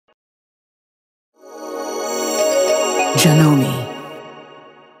Janome.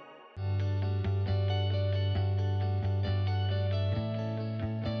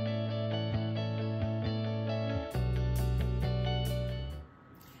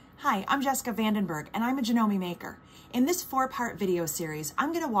 Hi, I'm Jessica VanDenburgh, and I'm a Janome maker. In this 4-part video series,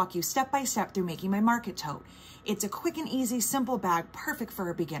 I'm going to walk you step by step through making my market tote. It's a quick and easy, simple bag, perfect for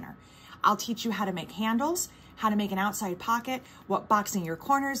a beginner. I'll teach you how to make handles, how to make an outside pocket, what boxing your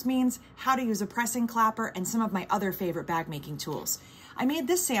corners means, how to use a pressing clapper, and some of my other favorite bag making tools. I made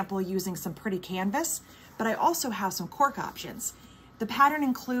this sample using some pretty canvas, but I also have some cork options. The pattern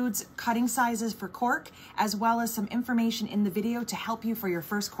includes cutting sizes for cork, as well as some information in the video to help you for your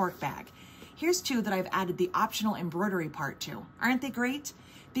first cork bag. Here's 2 that I've added the optional embroidery part to. Aren't they great?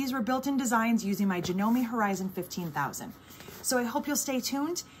 These were built-in designs using my Janome Horizon 15,000. So I hope you'll stay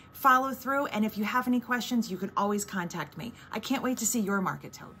tuned, follow through, and if you have any questions, you can always contact me. I can't wait to see your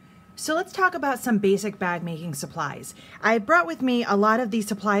market tote. So let's talk about some basic bag making supplies. I brought with me a lot of these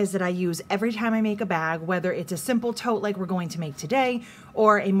supplies that I use every time I make a bag, whether it's a simple tote like we're going to make today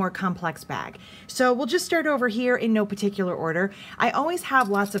or a more complex bag. So we'll just start over here in no particular order. I always have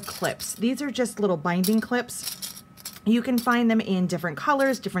lots of clips. These are just little binding clips. You can find them in different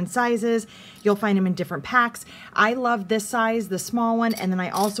colors, different sizes. You'll find them in different packs. I love this size, the small one, and then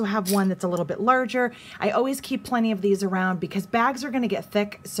I also have one that's a little bit larger. I always keep plenty of these around because bags are gonna get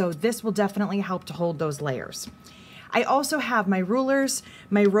thick, so this will definitely help to hold those layers. I also have my rulers,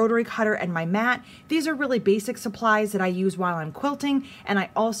 my rotary cutter, and my mat. These are really basic supplies that I use while I'm quilting, and I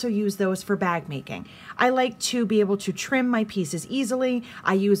also use those for bag making. I like to be able to trim my pieces easily.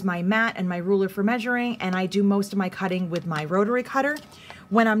 I use my mat and my ruler for measuring, and I do most of my cutting with my rotary cutter.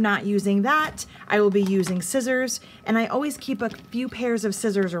 When I'm not using that, I will be using scissors, and I always keep a few pairs of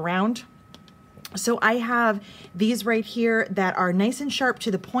scissors around. So I have these right here that are nice and sharp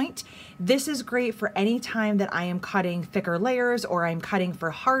to the point. This is great for any time that I am cutting thicker layers or I'm cutting for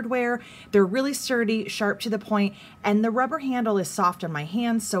hardware. They're really sturdy, sharp to the point, and the rubber handle is soft on my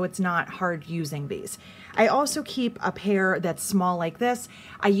hands, so it's not hard using these. I also keep a pair that's small like this.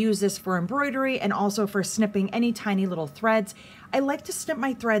 I use this for embroidery and also for snipping any tiny little threads. I like to snip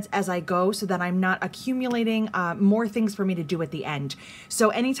my threads as I go so that I'm not accumulating more things for me to do at the end. So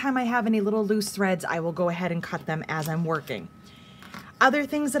anytime I have any little loose threads, I will go ahead and cut them as I'm working. Other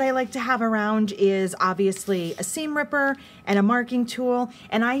things that I like to have around is obviously a seam ripper and a marking tool,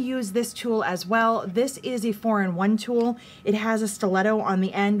 and I use this tool as well. This is a 4-in-1 tool. It has a stiletto on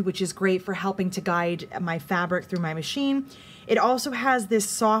the end, which is great for helping to guide my fabric through my machine. It also has this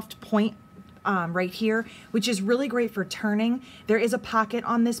soft point right here, which is really great for turning. There is a pocket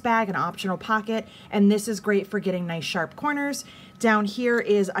on this bag, an optional pocket, and this is great for getting nice sharp corners. Down here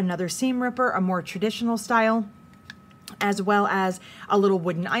is another seam ripper, a more traditional style, as well as a little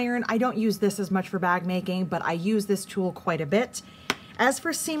wooden iron. I don't use this as much for bag making, but I use this tool quite a bit. As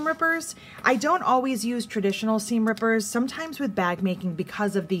for seam rippers, I don't always use traditional seam rippers. Sometimes with bag making,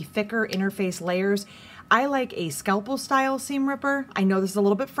 because of the thicker interface layers, I like a scalpel style seam ripper. I know this is a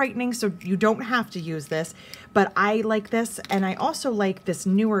little bit frightening, so you don't have to use this, but I like this, and I also like this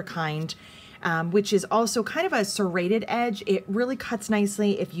newer kind, which is also kind of a serrated edge. It really cuts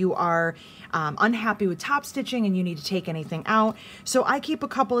nicely if you are unhappy with top stitching and you need to take anything out. So I keep a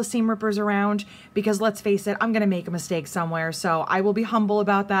couple of seam rippers around because, let's face it, I'm gonna make a mistake somewhere, so I will be humble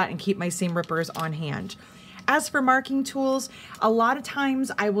about that and keep my seam rippers on hand. As for marking tools, a lot of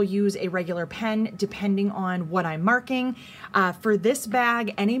times I will use a regular pen depending on what I'm marking. For this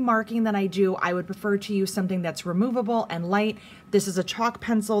bag, any marking that I do, I would prefer to use something that's removable and light. This is a chalk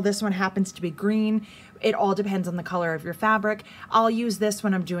pencil. This one happens to be green. It all depends on the color of your fabric. I'll use this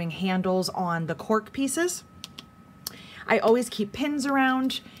when I'm doing handles on the cork pieces. I always keep pins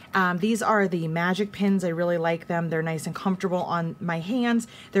around. These are the magic pins. I really like them. They're nice and comfortable on my hands.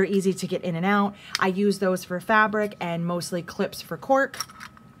 They're easy to get in and out. I use those for fabric and mostly clips for cork.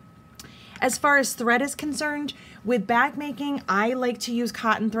 As far as thread is concerned, with bag making, I like to use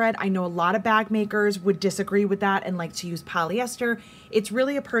cotton thread. I know a lot of bag makers would disagree with that and like to use polyester. It's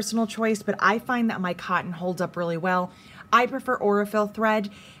really a personal choice, but I find that my cotton holds up really well. I prefer Aurifil thread.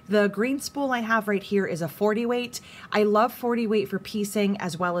 The green spool I have right here is a 40 weight. I love 40 weight for piecing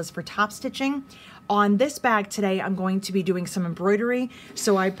as well as for top stitching. On this bag today, I'm going to be doing some embroidery,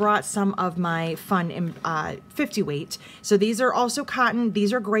 so I brought some of my fun 50 weight. So these are also cotton.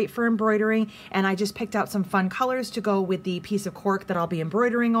 These are great for embroidery, and I just picked out some fun colors to go with the piece of cork that I'll be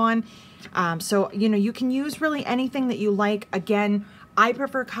embroidering on. So, you know, you can use really anything that you like. Again, I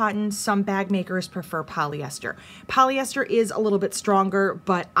prefer cotton. Some bag makers prefer polyester. Polyester is a little bit stronger,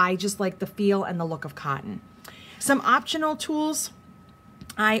 but I just like the feel and the look of cotton. Some optional tools.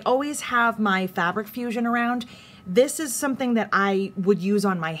 I always have my fabric fusion around. This is something that I would use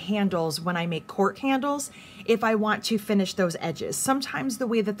on my handles when I make cork handles if I want to finish those edges. Sometimes the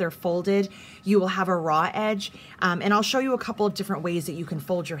way that they're folded, you will have a raw edge, and I'll show you a couple of different ways that you can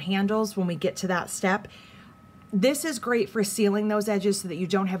fold your handles when we get to that step. This is great for sealing those edges so that you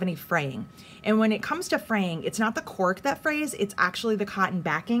don't have any fraying. And when it comes to fraying, it's not the cork that frays, it's actually the cotton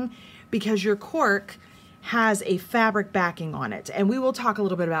backing, because your cork has a fabric backing on it. And we will talk a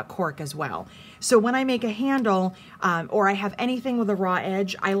little bit about cork as well. So when I make a handle or I have anything with a raw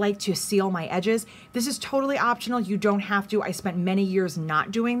edge, I like to seal my edges. This is totally optional. You don't have to. I spent many years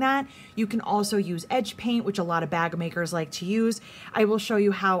not doing that. You can also use edge paint, which a lot of bag makers like to use. I will show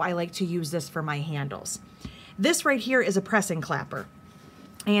you how I like to use this for my handles. This right here is a pressing clapper.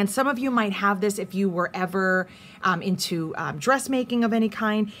 And some of you might have this if you were ever into dressmaking of any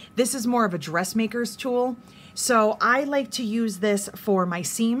kind. This is more of a dressmaker's tool. So I like to use this for my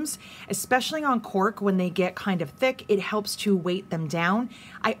seams, especially on cork when they get kind of thick. It helps to weight them down.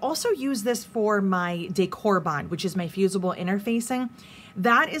 I also use this for my decor bond, which is my fusible interfacing.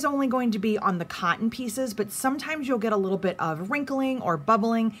 That is only going to be on the cotton pieces, but sometimes you'll get a little bit of wrinkling or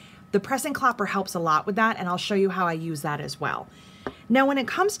bubbling. The pressing clapper helps a lot with that, and I'll show you how I use that as well. Now, when it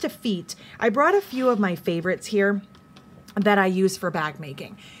comes to feet, I brought a few of my favorites here that I use for bag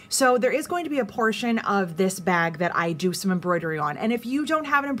making. So there is going to be a portion of this bag that I do some embroidery on. And if you don't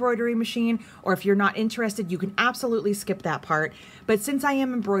have an embroidery machine, or if you're not interested, you can absolutely skip that part. But since I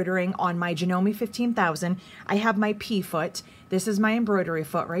am embroidering on my Janome 15,000, I have my P foot. This is my embroidery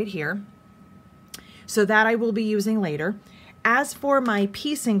foot right here. So that I will be using later. As for my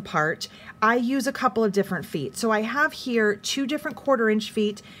piecing part, I use a couple of different feet. So I have here 2 different 1/4 inch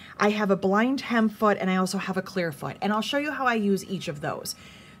feet. I have a blind hem foot, and I also have a clear foot. And I'll show you how I use each of those.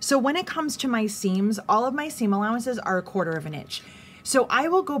 So when it comes to my seams, all of my seam allowances are 1/4 inch. So I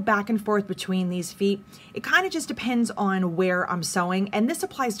will go back and forth between these feet. It kind of just depends on where I'm sewing, and this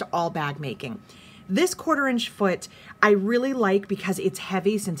applies to all bag making. This 1/4 inch foot I really like because it's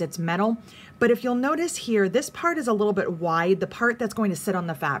heavy since it's metal. But if you'll notice here, this part is a little bit wide, the part that's going to sit on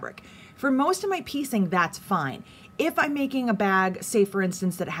the fabric. For most of my piecing, that's fine. If I'm making a bag, say for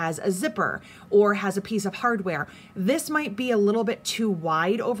instance, that has a zipper or has a piece of hardware, this might be a little bit too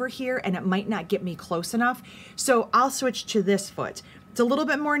wide over here and it might not get me close enough. So I'll switch to this foot. It's a little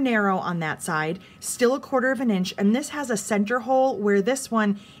bit more narrow on that side, still 1/4 inch, and this has a center hole where this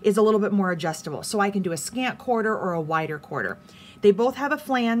one is a little bit more adjustable. So I can do a scant 1/4 or a wider 1/4. They both have a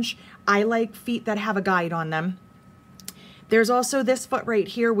flange. I like feet that have a guide on them. There's also this foot right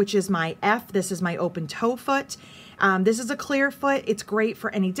here, which is my F. This is my open toe foot. This is a clear foot. It's great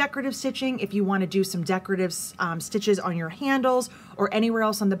for any decorative stitching if you want to do some decorative stitches on your handles or anywhere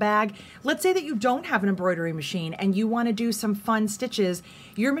else on the bag. Let's say that you don't have an embroidery machine and you want to do some fun stitches.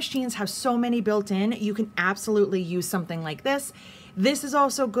 Your machines have so many built in, you can absolutely use something like this. This is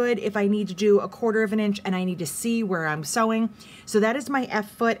also good if I need to do a 1/4 inch and I need to see where I'm sewing. So that is my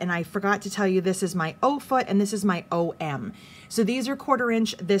F foot, and I forgot to tell you this is my O foot and this is my OM. So these are 1/4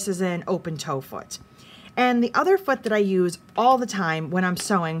 inch, this is an open toe foot. And the other foot that I use all the time when I'm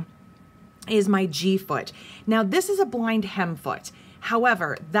sewing is my G foot. Now this is a blind hem foot.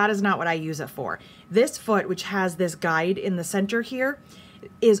 However, that is not what I use it for. This foot, which has this guide in the center here,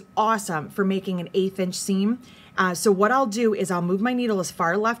 is awesome for making an 1/8 inch seam. So what I'll do is I'll move my needle as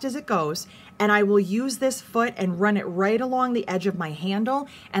far left as it goes, and I will use this foot and run it right along the edge of my handle,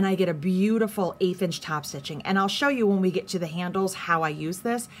 and I get a beautiful 1/8 inch top stitching. And I'll show you when we get to the handles how I use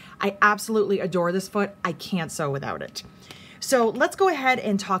this. I absolutely adore this foot. I can't sew without it. So let's go ahead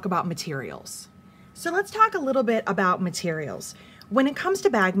and talk about materials. So let's talk a little bit about materials. When it comes to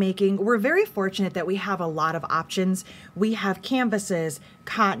bag making, we're very fortunate that we have a lot of options. We have canvases,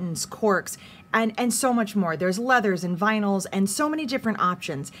 cottons, corks, and so much more. There's leathers and vinyls and so many different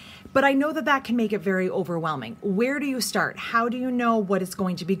options. But I know that that can make it very overwhelming. Where do you start? How do you know what is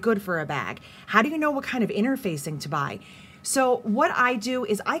going to be good for a bag? How do you know what kind of interfacing to buy? So what I do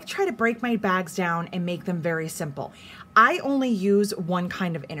is I try to break my bags down and make them very simple. I only use one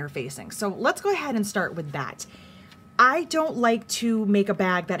kind of interfacing. So let's go ahead and start with that. I don't like to make a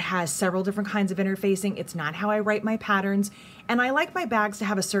bag that has several different kinds of interfacing. It's not how I write my patterns, and I like my bags to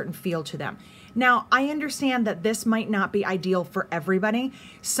have a certain feel to them. Now, I understand that this might not be ideal for everybody.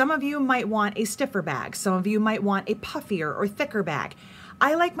 Some of you might want a stiffer bag. Some of you might want a puffier or thicker bag.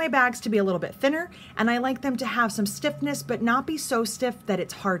 I like my bags to be a little bit thinner, and I like them to have some stiffness, but not be so stiff that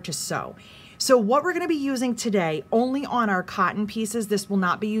it's hard to sew. So what we're gonna be using today, only on our cotton pieces, this will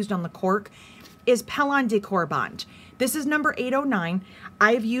not be used on the cork, is Pellon Decor Bond. This is number 809.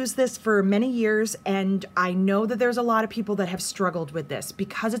 I've used this for many years, and I know that there's a lot of people that have struggled with this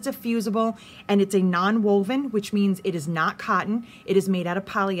because it's a fusible and it's a non-woven, which means it is not cotton. It is made out of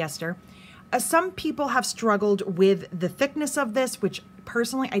polyester. Some people have struggled with the thickness of this, which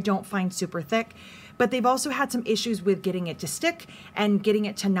personally I don't find super thick, but they've also had some issues with getting it to stick and getting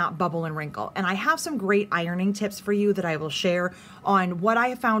it to not bubble and wrinkle. And I have some great ironing tips for you that I will share on what I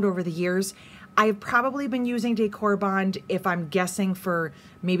have found over the years. I've probably been using Decor Bond, if I'm guessing, for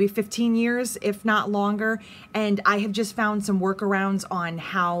maybe 15 years, if not longer. And I have just found some workarounds on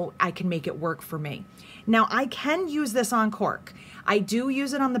how I can make it work for me. Now, I can use this on cork. I do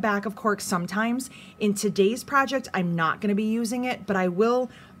use it on the back of cork sometimes. In today's project, I'm not going to be using it, but I will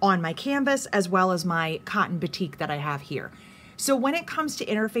on my canvas as well as my cotton batik that I have here. So when it comes to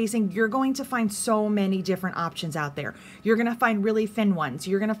interfacing, you're going to find so many different options out there. You're going to find really thin ones.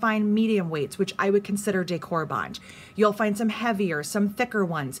 You're going to find medium weights, which I would consider Decor Bond. You'll find some heavier, some thicker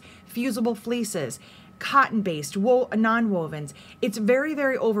ones, fusible fleeces, cotton-based, non-wovens. It's very,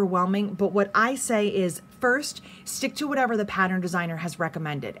 very overwhelming, but what I say is first, stick to whatever the pattern designer has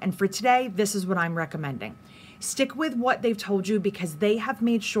recommended. And for today, this is what I'm recommending. Stick with what they've told you because they have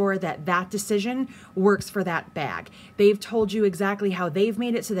made sure that that decision works for that bag. They've told you exactly how they've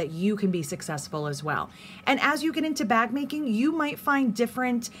made it so that you can be successful as well. And as you get into bag making, you might find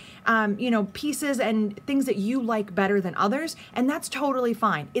different, pieces and things that you like better than others, and that's totally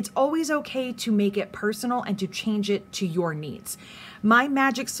fine. It's always okay to make it personal and to change it to your needs. My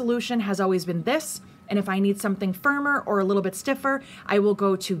magic solution has always been this, and if I need something firmer or a little bit stiffer, I will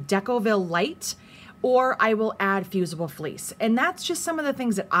go to Decoville Light, or I will add fusible fleece. And that's just some of the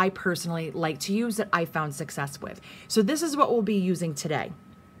things that I personally like to use that I found success with. So this is what we'll be using today.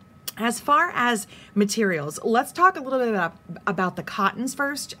 As far as materials, let's talk a little bit about the cottons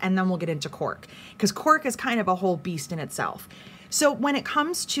first, and then we'll get into cork, because cork is kind of a whole beast in itself. So when it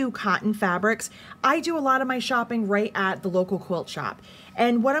comes to cotton fabrics, I do a lot of my shopping right at the local quilt shop.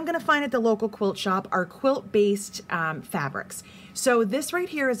 And what I'm gonna find at the local quilt shop are quilt-based fabrics. So this right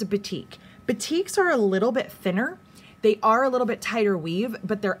here is a batik. Batiks are a little bit thinner. They are a little bit tighter weave,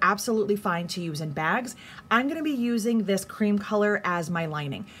 but they're absolutely fine to use in bags. I'm gonna be using this cream color as my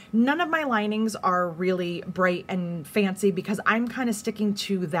lining. None of my linings are really bright and fancy because I'm kind of sticking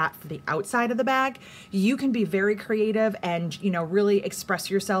to that for the outside of the bag. You can be very creative and really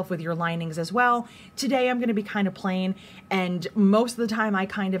express yourself with your linings as well. Today I'm gonna be kind of plain, and most of the time I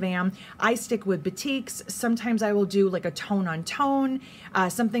kind of am. I stick with batiks. Sometimes I will do like a tone on tone,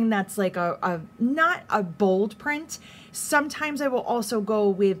 something that's like not a bold print. Sometimes I will also go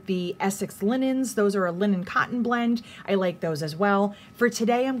with the Essex linens. Those are a linen cotton blend. I like those as well. For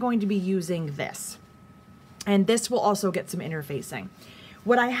today, I'm going to be using this. And this will also get some interfacing.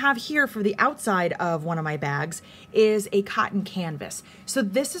 What I have here for the outside of one of my bags is a cotton canvas. So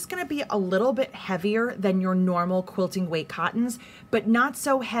this is going to be a little bit heavier than your normal quilting weight cottons, but not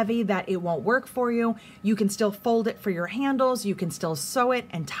so heavy that it won't work for you. You can still fold it for your handles. You can still sew it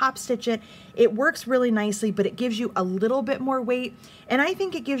and top stitch it. It works really nicely, but it gives you a little bit more weight. And I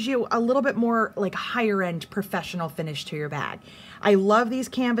think it gives you a little bit more like higher end professional finish to your bag. I love these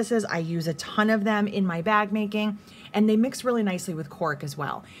canvases. I use a ton of them in my bag making, and they mix really nicely with cork as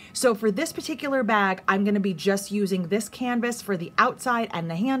well. So for this particular bag, I'm gonna be just using this canvas for the outside and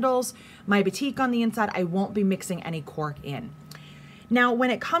the handles. My batik on the inside, I won't be mixing any cork in. Now, when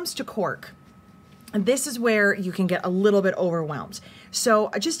it comes to cork, this is where you can get a little bit overwhelmed.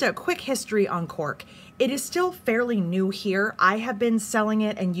 So just a quick history on cork. It is still fairly new here. I have been selling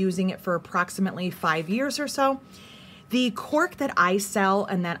it and using it for approximately 5 years or so. The cork that I sell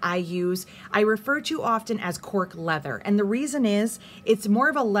and that I use, I refer to often as cork leather. And the reason is it's more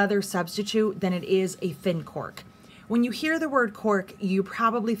of a leather substitute than it is a thin cork. When you hear the word cork, you're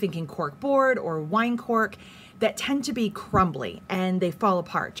probably thinking cork board or wine cork that tend to be crumbly and they fall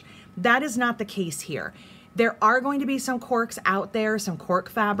apart. That is not the case here. There are going to be some corks out there, some cork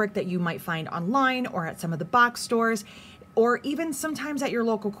fabric that you might find online or at some of the box stores, or even sometimes at your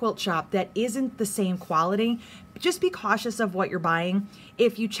local quilt shop that isn't the same quality. Just be cautious of what you're buying.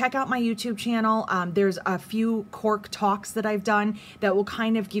 If you check out my YouTube channel, there's a few cork talks that I've done that will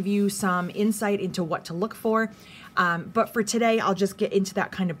kind of give you some insight into what to look for. But for today, I'll just get into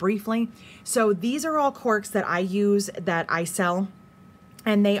that kind of briefly. So these are all corks that I use, that I sell,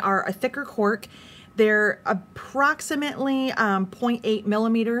 and they are a thicker cork. They're approximately 0.8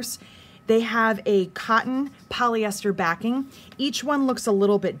 millimeters. They have a cotton polyester backing. Each one looks a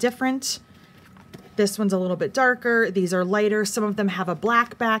little bit different. This one's a little bit darker. These are lighter. Some of them have a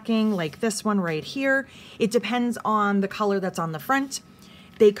black backing, like this one right here. It depends on the color that's on the front.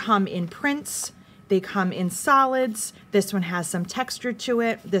 They come in prints, they come in solids. This one has some texture to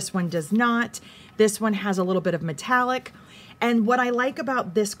it. This one does not. This one has a little bit of metallic. And what I like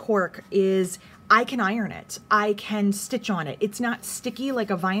about this cork is I can iron it. I can stitch on it. It's not sticky like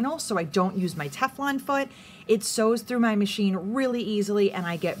a vinyl, so I don't use my Teflon foot. It sews through my machine really easily and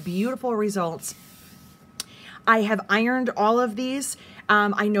I get beautiful results. I have ironed all of these.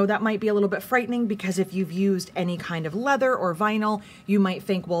 I know that might be a little bit frightening because if you've used any kind of leather or vinyl, you might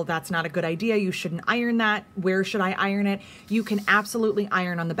think, well, that's not a good idea. You shouldn't iron that. Where should I iron it? You can absolutely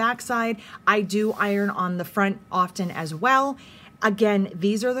iron on the back side. I do iron on the front often as well. Again,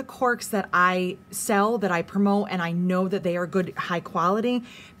 these are the corks that I sell, that I promote, and I know that they are good, high quality.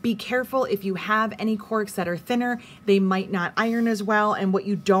 Be careful if you have any corks that are thinner, they might not iron as well. And what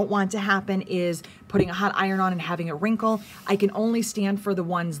you don't want to happen is putting a hot iron on and having a wrinkle. I can only stand for the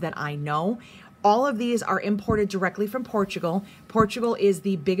ones that I know. All of these are imported directly from Portugal. Portugal is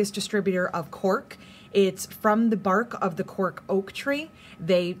the biggest distributor of cork. It's from the bark of the cork oak tree.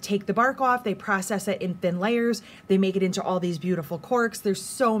 They take the bark off, they process it in thin layers, they make it into all these beautiful corks. There's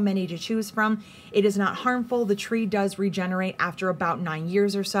so many to choose from. It is not harmful. The tree does regenerate after about 9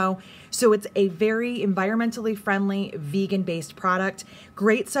 years or so. So it's a very environmentally friendly, vegan-based product.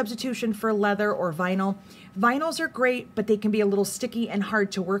 Great substitution for leather or vinyl. Vinyls are great, but they can be a little sticky and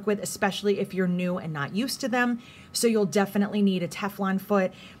hard to work with, especially if you're new and not used to them. So you'll definitely need a Teflon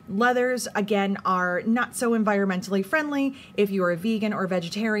foot. Leathers, again, are not so environmentally friendly. If you're a vegan or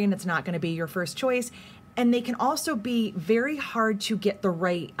vegetarian, it's not going to be your first choice. And they can also be very hard to get the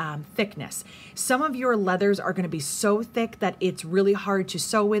right thickness. Some of your leathers are going to be so thick that it's really hard to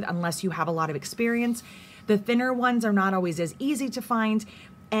sew with unless you have a lot of experience. The thinner ones are not always as easy to find,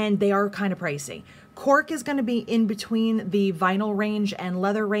 and they are kind of pricey. Cork is going to be in between the vinyl range and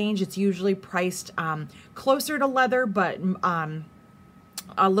leather range. It's usually priced closer to leather, but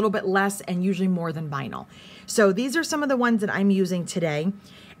a little bit less and usually more than vinyl. So these are some of the ones that I'm using today.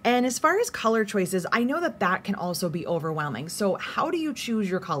 And as far as color choices, I know that that can also be overwhelming. So how do you choose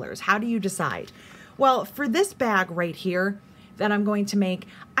your colors? How do you decide? Well, for this bag right here that I'm going to make,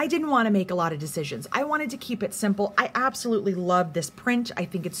 I didn't want to make a lot of decisions. I wanted to keep it simple. I absolutely love this print. I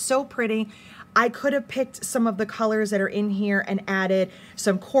think it's so pretty. I could have picked some of the colors that are in here and added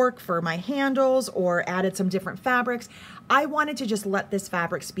some cork for my handles or added some different fabrics. I wanted to just let this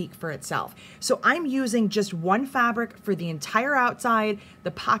fabric speak for itself. So I'm using just one fabric for the entire outside,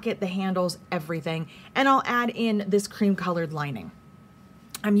 the pocket, the handles, everything. And I'll add in this cream colored lining.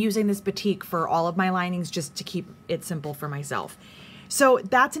 I'm using this batik for all of my linings just to keep it simple for myself. So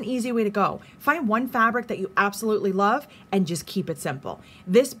that's an easy way to go. Find one fabric that you absolutely love and just keep it simple.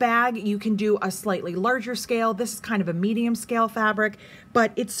 This bag, you can do a slightly larger scale. This is kind of a medium scale fabric,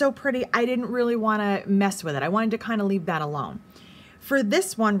 but it's so pretty. I didn't really want to mess with it. I wanted to kind of leave that alone. For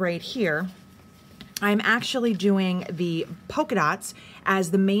this one right here, I'm actually doing the polka dots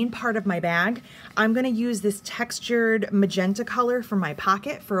as the main part of my bag. I'm going to use this textured magenta color for my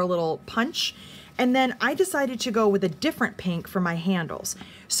pocket for a little punch. And then I decided to go with a different pink for my handles.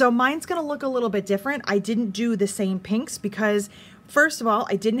 So mine's gonna look a little bit different. I didn't do the same pinks because, first of all,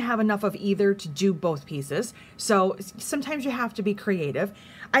 I didn't have enough of either to do both pieces. So sometimes you have to be creative.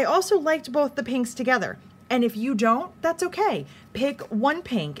 I also liked both the pinks together. And if you don't, that's okay. Pick one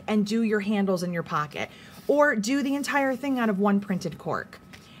pink and do your handles in your pocket, or do the entire thing out of one printed cork.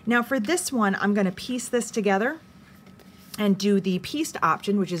 Now for this one, I'm gonna piece this together and do the pieced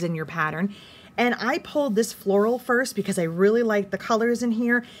option, which is in your pattern. And I pulled this floral first because I really like the colors in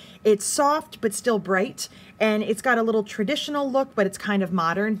here. It's soft, but still bright. And it's got a little traditional look, but it's kind of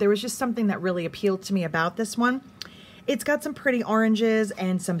modern. There was just something that really appealed to me about this one. It's got some pretty oranges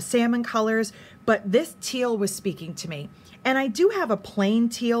and some salmon colors, but this teal was speaking to me. And I do have a plain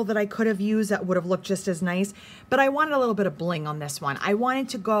teal that I could have used that would have looked just as nice, but I wanted a little bit of bling on this one. I wanted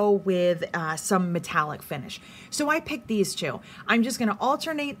to go with some metallic finish. So I picked these two. I'm just gonna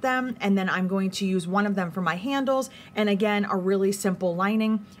alternate them, and then I'm going to use one of them for my handles, and again, a really simple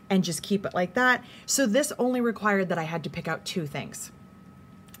lining, and just keep it like that. So this only required that I had to pick out two things.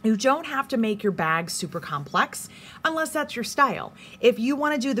 You don't have to make your bag super complex unless that's your style. If you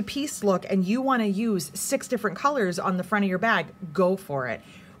want to do the piece look and you want to use 6 different colors on the front of your bag, go for it.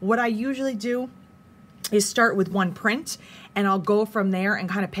 What I usually do is start with one print and I'll go from there and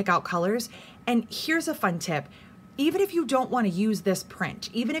kind of pick out colors. And here's a fun tip. Even if you don't want to use this print,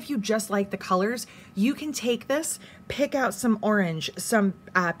 even if you just like the colors, you can take this, pick out some orange, some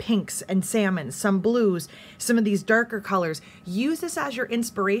pinks and salmons, some blues, some of these darker colors. Use this as your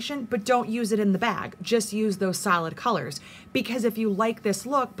inspiration, but don't use it in the bag. Just use those solid colors. Because if you like this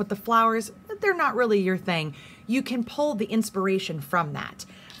look, but the flowers, they're not really your thing, you can pull the inspiration from that.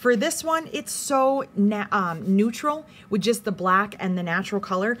 For this one, it's so neutral with just the black and the natural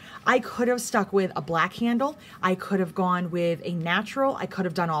color. I could have stuck with a black handle. I could have gone with a natural. I could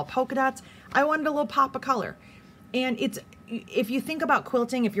have done all polka dots. I wanted a little pop of color. And if you think about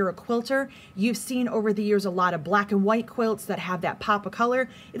quilting, if you're a quilter, you've seen over the years a lot of black and white quilts that have that pop of color.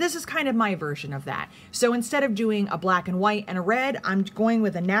 This is kind of my version of that. So instead of doing a black and white and a red, I'm going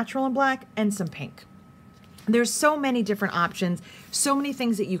with a natural and black and some pink. There's so many different options, so many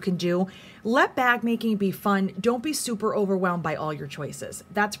things that you can do. Let bag making be fun. Don't be super overwhelmed by all your choices.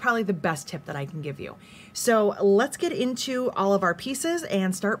 That's probably the best tip that I can give you. So let's get into all of our pieces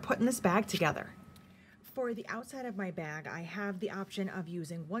and start putting this bag together. For the outside of my bag, I have the option of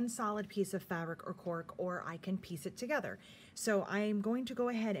using one solid piece of fabric or cork, or I can piece it together. So I'm going to go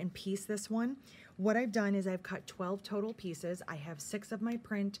ahead and piece this one. What I've done is I've cut 12 total pieces. I have 6 of my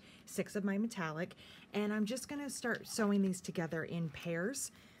print, 6 of my metallic, and I'm just going to start sewing these together in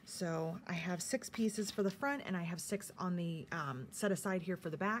pairs. So I have 6 pieces for the front, and I have 6 on the set aside here for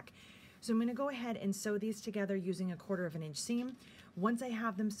the back. So I'm going to go ahead and sew these together using a 1/4 inch seam. Once I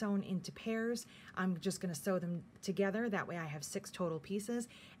have them sewn into pairs, I'm just going to sew them together. That way I have 6 total pieces,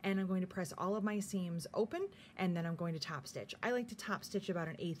 and I'm going to press all of my seams open, and then I'm going to top stitch. I like to top stitch about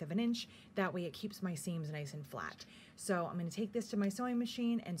 1/8 inch. That way it keeps my seams nice and flat. So I'm going to take this to my sewing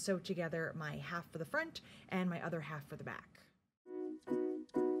machine and sew together my half for the front and my other half for the back.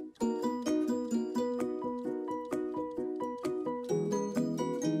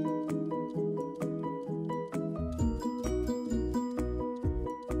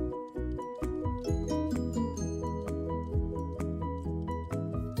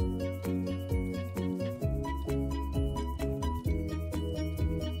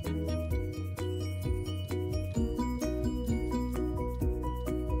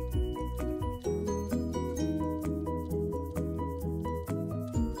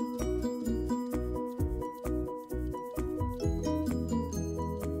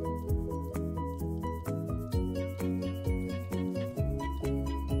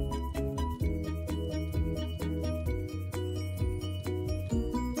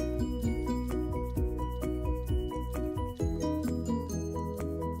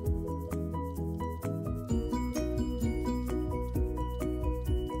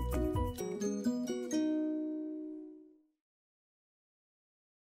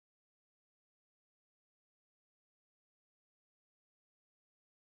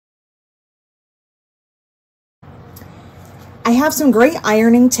 I have some great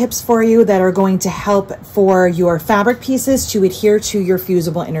ironing tips for you that are going to help for your fabric pieces to adhere to your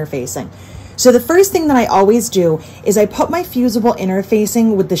fusible interfacing. So the first thing that I always do is I put my fusible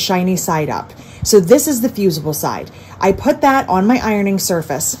interfacing with the shiny side up. So this is the fusible side. I put that on my ironing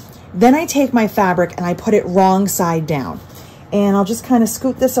surface. Then I take my fabric and I put it wrong side down. And I'll just kind of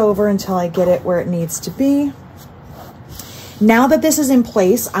scoot this over until I get it where it needs to be. Now that this is in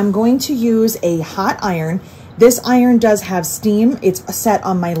place, I'm going to use a hot iron. This iron does have steam. It's set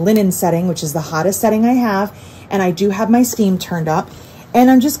on my linen setting, which is the hottest setting I have. And I do have my steam turned up. And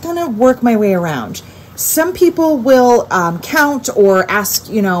I'm just gonna work my way around. Some people will count or ask,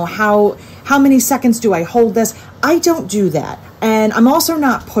 you know, how many seconds do I hold this? I don't do that. And I'm also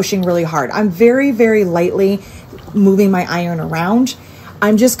not pushing really hard. I'm very, very lightly moving my iron around.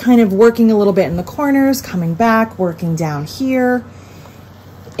 I'm just kind of working a little bit in the corners, coming back, working down here.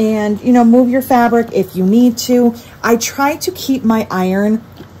 And, you know, move your fabric if you need to. I try to keep my iron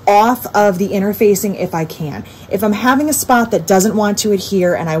off of the interfacing if I can. If I'm having a spot that doesn't want to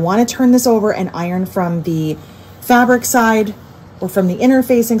adhere and I want to turn this over and iron from the fabric side or from the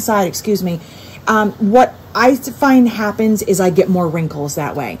interfacing side, excuse me, what I find happens is I get more wrinkles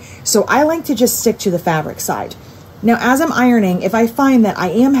that way. So I like to just stick to the fabric side. Now, as I'm ironing, if I find that I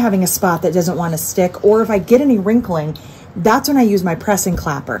am having a spot that doesn't want to stick, or if I get any wrinkling, that's when I use my pressing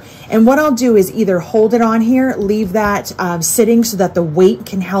clapper. And what I'll do is either hold it on here, leave that sitting so that the weight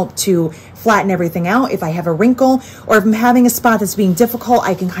can help to flatten everything out if I have a wrinkle, or if I'm having a spot that's being difficult,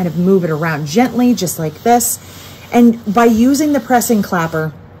 I can kind of move it around gently, just like this. And by using the pressing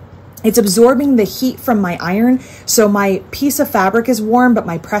clapper, it's absorbing the heat from my iron. So my piece of fabric is warm, but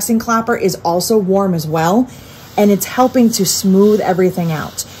my pressing clapper is also warm as well. And it's helping to smooth everything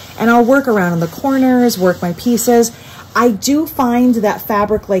out. And I'll work around in the corners, work my pieces. I do find that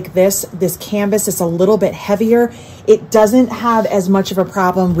fabric like this canvas is a little bit heavier. It doesn't have as much of a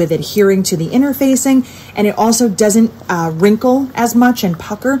problem with adhering to the interfacing, and it also doesn't wrinkle as much and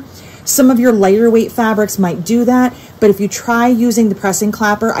pucker. Some of your lighter weight fabrics might do that, but if you try using the pressing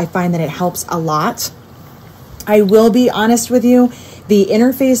clapper, I find that it helps a lot. I will be honest with you, The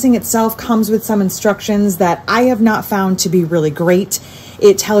interfacing itself comes with some instructions that I have not found to be really great.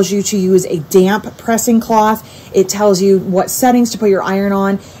 It tells you to use a damp pressing cloth. It tells you what settings to put your iron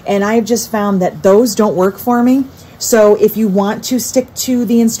on. And I've just found that those don't work for me. So if you want to stick to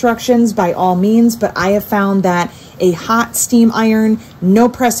the instructions, by all means, but I have found that a hot steam iron, no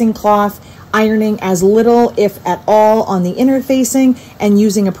pressing cloth, ironing as little, if at all, on the interfacing, and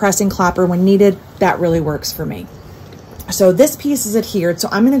using a pressing clapper when needed, that really works for me. So this piece is adhered, so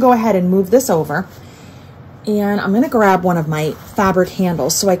I'm gonna go ahead and move this over, and I'm gonna grab one of my fabric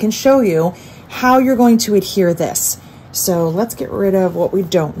handles so I can show you how you're going to adhere this. So let's get rid of what we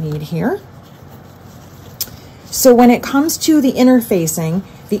don't need here. So when it comes to the interfacing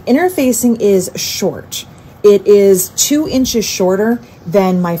is short. It is 2 inches shorter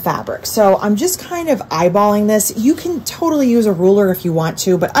than my fabric. So I'm just kind of eyeballing this. You can totally use a ruler if you want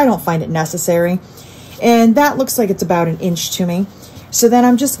to, but I don't find it necessary. And that looks like it's about 1 inch to me. So then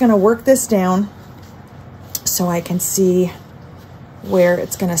I'm just gonna work this down so I can see where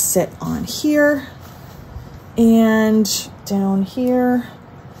it's gonna sit on here and down here.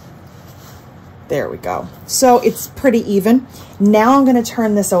 There we go. So it's pretty even. Now I'm gonna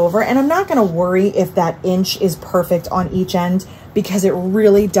turn this over, and I'm not gonna worry if that inch is perfect on each end because it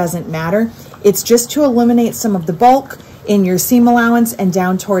really doesn't matter. It's just to eliminate some of the bulk in your seam allowance and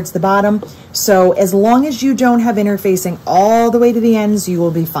down towards the bottom. So as long as you don't have interfacing all the way to the ends, you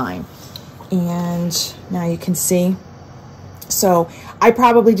will be fine. And now you can see. So I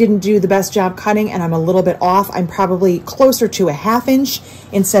probably didn't do the best job cutting, and I'm a little bit off. I'm probably closer to a 1/2 inch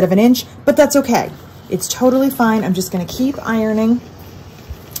instead of 1 inch, but that's okay. It's totally fine. I'm just gonna keep ironing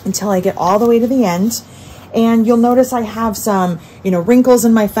until I get all the way to the end. And you'll notice I have some, wrinkles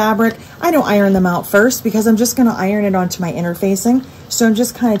in my fabric. I don't iron them out first because I'm just gonna iron it onto my interfacing. So I'm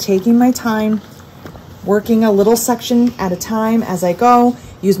just kind of taking my time, working a little section at a time as I go.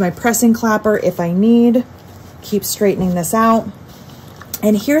 Use my pressing clapper if I need. Keep straightening this out.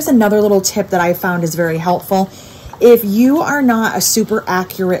 And here's another little tip that I found is very helpful. If you are not a super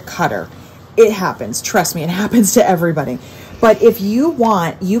accurate cutter, it happens. Trust me, it happens to everybody. But if you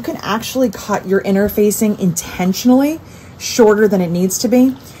want, you can actually cut your interfacing intentionally shorter than it needs to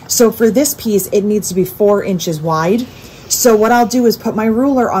be. So for this piece, it needs to be 4 inches wide. So what I'll do is put my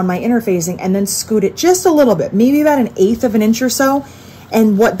ruler on my interfacing and then scoot it just a little bit, maybe about 1/8 of an inch or so.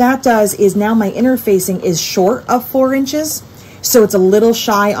 And what that does is now my interfacing is short of 4 inches. So it's a little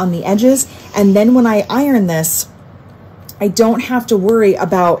shy on the edges. And then when I iron this, I don't have to worry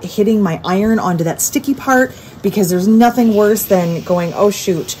about hitting my iron onto that sticky part, because there's nothing worse than going, oh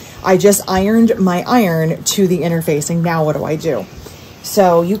shoot, I just ironed my iron to the interfacing. Now what do I do?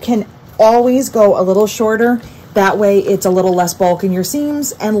 So you can always go a little shorter. That way it's a little less bulk in your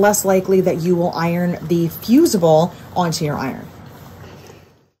seams and less likely that you will iron the fusible onto your iron.